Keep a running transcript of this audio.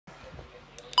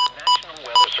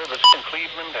Service in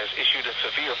Cleveland has issued a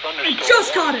severe thunderstorm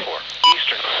just got warning it. for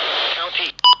Eastern County.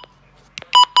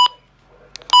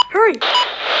 Hurry!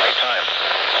 Right time.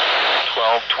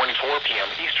 12:24 p.m.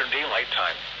 Eastern Daylight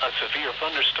Time. A severe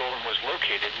thunderstorm was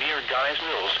located near Guy's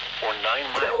Mills, or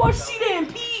 9 miles. Watch Sedan,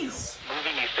 peace!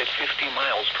 Moving east at 50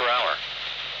 miles per hour.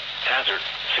 Hazard,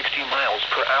 60 miles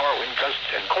per hour wind gusts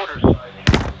and quarters.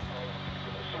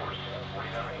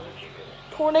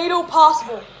 Tornado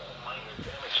possible.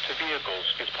 Damage to vehicles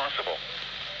is possible.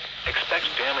 Expect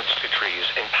damage to trees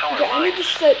and power Okay, I need to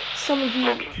lines. set some of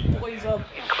you boys up.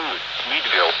 Include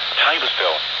Meadville,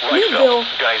 Titusville, Meadville.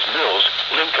 Wrightsville, Guys Mills,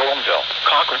 Lincolnville,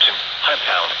 Cochranton,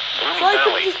 Hudtown, Blooming So I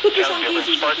could Valley, just put this on Townsville, and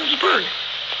cases like the Spartansburg.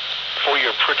 For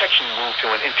your protection, move to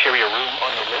an interior room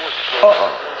on the lowest floor.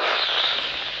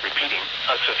 Repeating,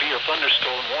 a severe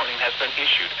thunderstorm warning has been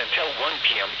issued until 1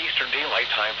 p.m. Eastern Daylight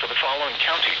Time for the following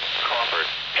county: Crawford,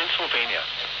 Pennsylvania.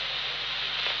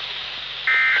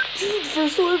 Dude,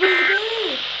 first order of the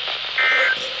day!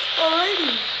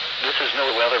 Alrighty. This is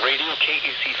NOAA Weather Radio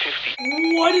KEC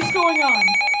 50. What is going on?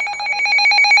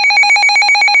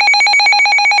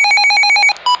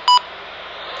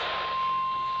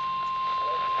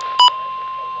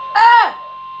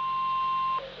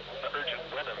 Urgent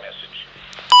weather message.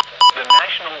 The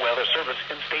National Weather Service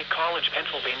in State College,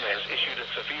 Pennsylvania has issued a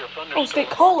severe thunderstorm. Oh,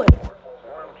 State College.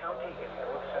 Warren County in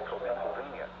north central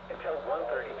Pennsylvania until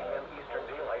 1:30 p.m. Eastern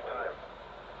Daylight Time.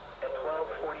 At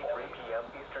 12:43 p.m.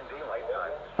 Eastern Daylight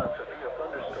Time, a severe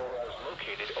thunderstorm was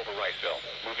located over Wrightsville,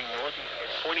 moving northeast at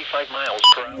 45 miles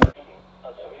per hour.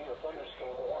 A severe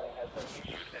thunderstorm warning has been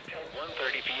issued until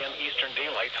 1:30 p.m. Eastern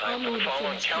Daylight Time for the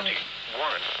following county: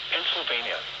 Warren,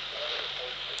 Pennsylvania.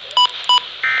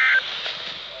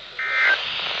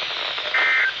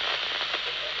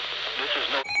 This is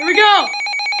no. Here we go!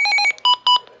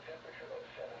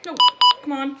 No,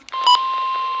 come on.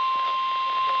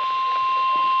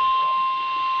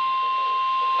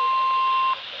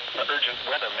 Urgent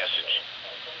weather message.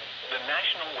 The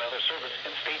National Weather Service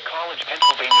in State College,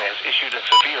 Pennsylvania has issued a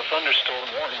severe thunderstorm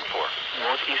warning for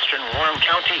northeastern Warren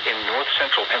County in north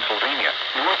central Pennsylvania,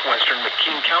 northwestern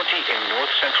McKean County in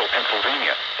north central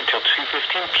Pennsylvania until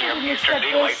 2:15 p.m. Eastern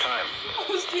Daylight Time.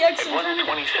 Who's the At exit? 1:27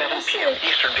 p.m.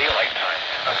 Eastern Daylight Time,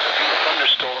 a severe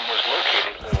thunderstorm was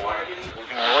located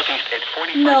moving northeast at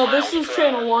 45 No, miles this is per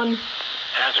channel hour. 1.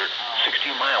 Hazard,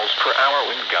 60 miles per hour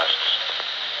wind gusts.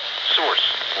 Source,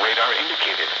 radar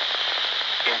indicated.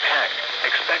 Impact,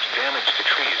 expect damage to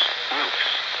trees, roofs,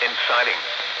 and siding.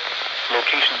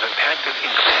 Locations impacted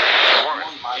include Warren,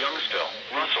 Youngsville,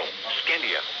 Russell,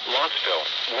 Scandia, Lottsville,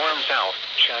 Warren South,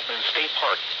 Chapman State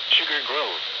Park, Sugar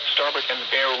Grove, Starbuck, and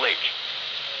Bear Lake.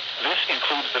 This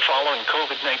includes the following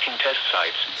COVID-19 test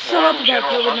sites: Shut up Warren about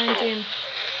General Hospital. COVID-19.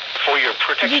 For your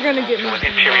protection, You're gonna get move to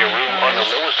an me interior room on the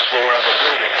lowest floor of a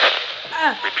building.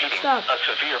 Repeating, Stop. a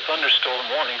severe thunderstorm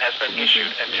warning has been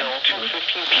issued until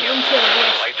 2:15 p.m. Until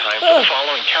what? Daylight Time for the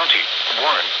following county: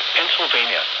 Warren,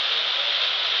 Pennsylvania.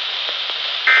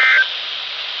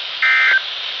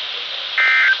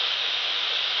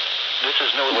 This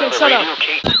is NOAA Weather shut Radio up.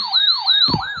 K.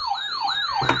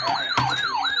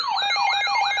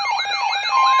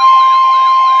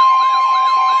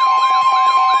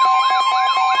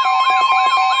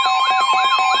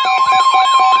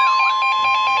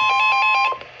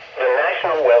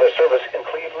 Service in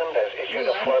Cleveland has issued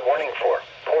a flood warning for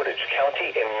Portage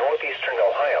County in northeastern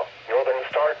Ohio, northern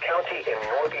Stark County in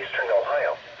northeastern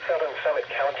Ohio, southern Summit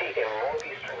County in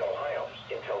northeastern Ohio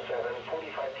until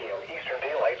 7:45 p.m. Eastern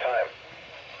Daylight Time.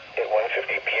 At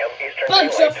 1:50 p.m. Eastern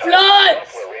Bunch Daylight of Time, floods!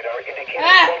 Doppler radar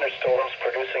indicated thunderstorms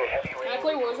producing heavy rain Can I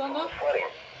play Warzone though? and flooding.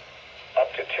 Up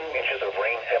to 2 inches of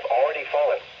rain have already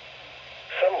fallen.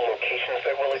 Some locations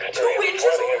that will experience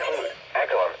flooding include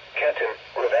Agawam, Kenton,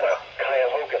 Ravenna,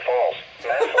 Cuyahoga Falls,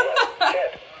 Massillon,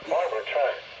 Kent,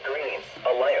 Barberton, Greene,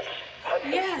 Alliance,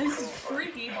 Hudson. Yeah, this is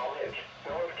freaky.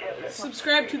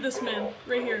 Subscribe to this man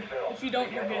right here. If you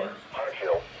don't, you're gay.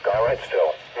 Hartsville,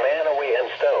 Garrettsville, Manaway,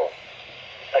 and Stowe.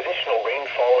 Additional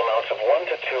rainfall amounts of 1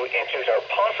 to 2 inches are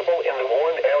possible in the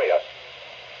warned area.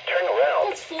 Turn around.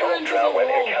 That's 4 Don't inches drown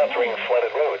when overall. encountering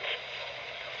flooded roads.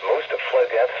 Most of flood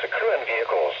deaths occur in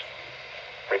vehicles.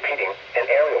 Repeating, an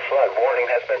aerial flood warning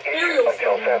has been issued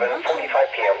until 7:45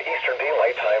 p.m. Eastern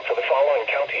Daylight Time for the following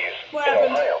counties: What in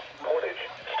happened? Ohio, Portage,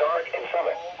 Stark, and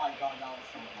Summit.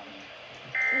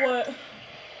 What?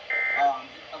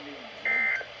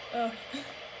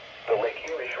 The Lake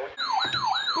Erie Shore.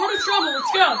 Port of Trouble,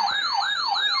 let's go!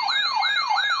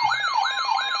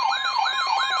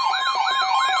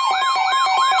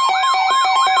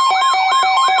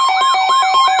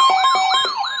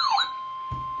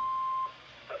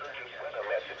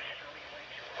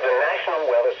 The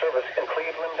Service in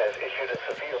Cleveland has issued a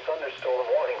severe thunderstorm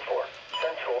warning for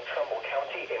central Trumbull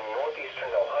County in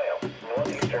northeastern Ohio,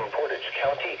 northeastern Portage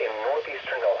County in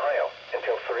northeastern Ohio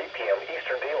until 3 p.m.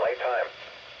 Eastern Daylight Time.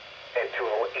 At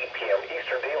 2:08 p.m.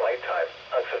 Eastern Daylight Time,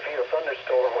 a severe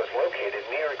thunderstorm was located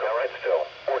near Garrettsville,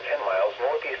 or 10 miles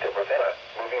northeast of Ravenna,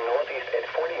 moving northeast at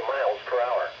 40 miles per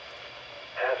hour.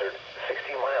 Hazard, 60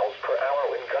 miles per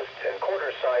hour wind gusts and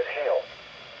quarter-size hail.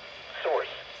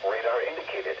 Source, radar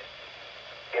indicated.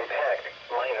 Impact,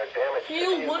 minor damage to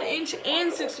Hail vehicles. 1 inch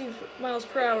and 60 miles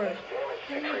per hour. Damage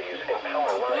to trees and power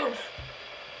lines.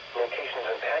 Locations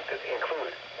impacted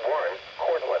include Warren,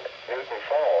 Cortland, Newton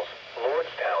Falls,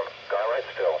 Lordstown,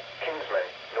 Garrettsville, Kingsman,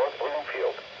 North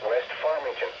Bloomfield, West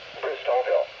Farmington,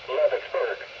 Bristolville,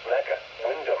 Leavittsburg, Mecca,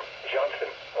 Wyndham, Johnson,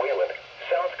 Wayland,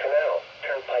 South Canal,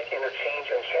 Turnpike Interchange,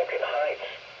 and Champion Heights.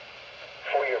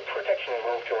 For your protection,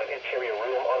 move to an interior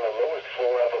room on the lowest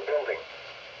floor of a building.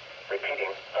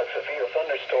 Repeating, a severe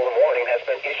thunderstorm warning has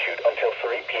been issued until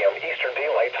 3 p.m. Eastern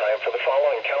Daylight Time for the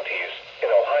following counties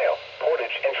in Ohio,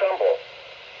 Portage, and Trumbull.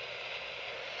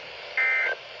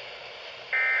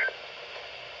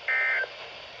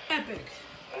 Epic.